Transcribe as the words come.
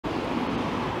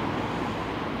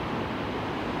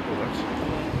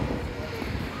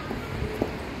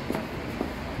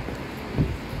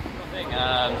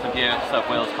From here, South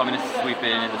Wales Communists, we've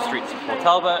been in the streets of Port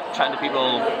Talbot, chatting to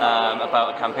people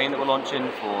about a campaign that we're launching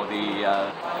for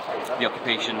the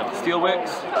occupation of the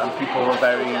steelworks. And people are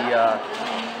very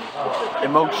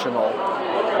emotional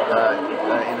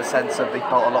in the sense that they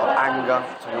felt a lot of anger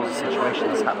towards the situation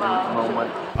that's happening at the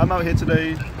moment. I'm out here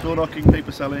today door knocking,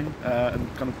 paper selling,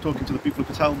 and kind of talking to the people of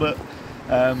Port Talbot,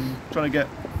 trying to get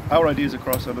our ideas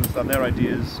across and understand their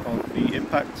ideas on the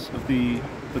impacts of the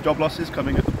job losses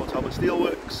coming at the Port Talbot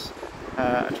steelworks,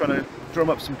 and trying to drum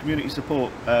up some community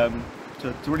support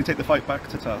to really take the fight back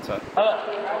to Tata.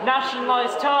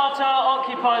 Nationalise Tata,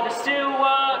 occupy the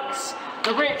steelworks,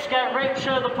 the rich get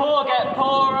richer, the poor get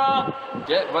poorer.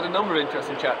 Yeah, we've had a number of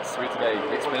interesting chats through today.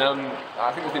 It's been,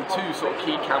 I think there's been two sort of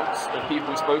key camps of people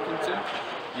we've spoken to.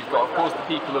 You've got, of course, the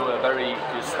people who are very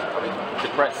just,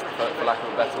 depressed, for lack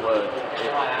of a better word.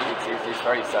 It's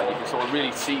very sad. You can sort of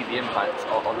really see the impact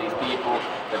on these people.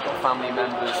 They've got family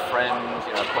members, friends,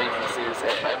 acquaintances,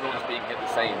 everyone's being hit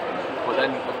the same. But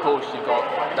then, of course, you've got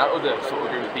that other sort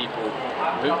of group of people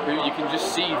who you can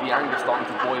just see the anger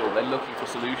starting to boil. They're looking for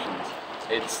solutions.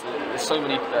 There's so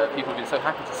many people who've been so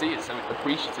happy to see it, so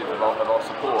appreciative of our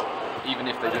support, even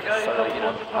if they don't necessarily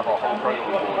have our whole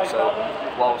programme on board. So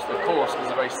whilst of course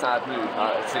there's a very sad mood,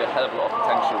 I see a hell of a lot of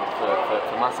potential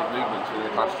for massive movements within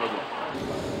the class struggle.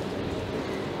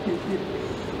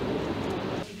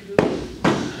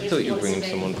 I thought you were bringing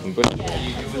someone from Britain.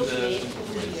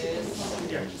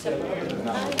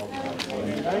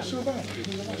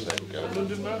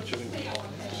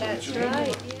 That's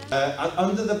right.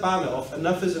 Under the banner of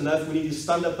enough is enough, we need to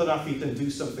stand up on our feet and do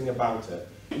something about it.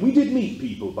 We did meet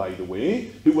people, by the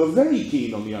way, who were very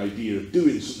keen on the idea of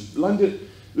doing something.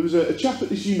 There was a chap at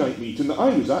this Unite meeting that I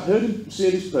was at, heard him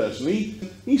say this personally.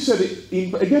 He said it,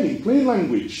 again, in plain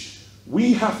language.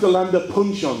 We have to land a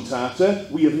punch on Tata.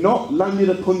 We have not landed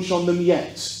a punch on them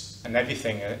yet. And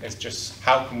everything is just,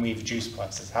 how can we reduce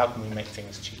prices? How can we make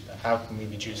things cheaper? How can we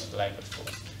reduce the labour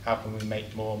force? How can we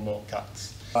make more and more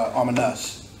cuts? I'm a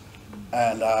nurse,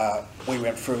 and we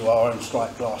went through our own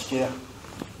strike last year.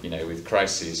 With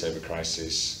crises over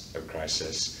crisis over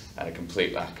crisis, and a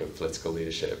complete lack of political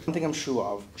leadership. One thing I'm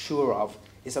sure of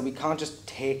is that we can't just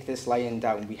take this lying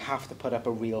down. We have to put up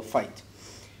a real fight.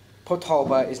 Port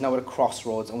Talbot is now at a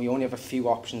crossroads, and we only have a few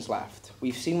options left.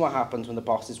 We've seen what happens when the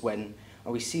bosses win,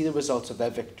 and we see the results of their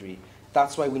victory.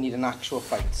 That's why we need an actual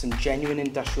fight, some genuine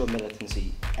industrial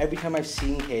militancy. Every time I've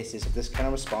seen cases of this kind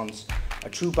of response, a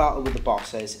true battle with the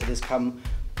bosses, it has come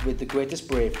with the greatest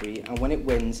bravery, and when it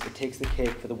wins, it takes the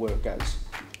cake for the workers.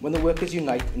 When the workers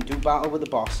unite and do battle with the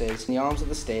bosses in the arms of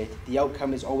the state, the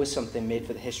outcome is always something made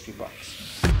for the history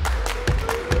books.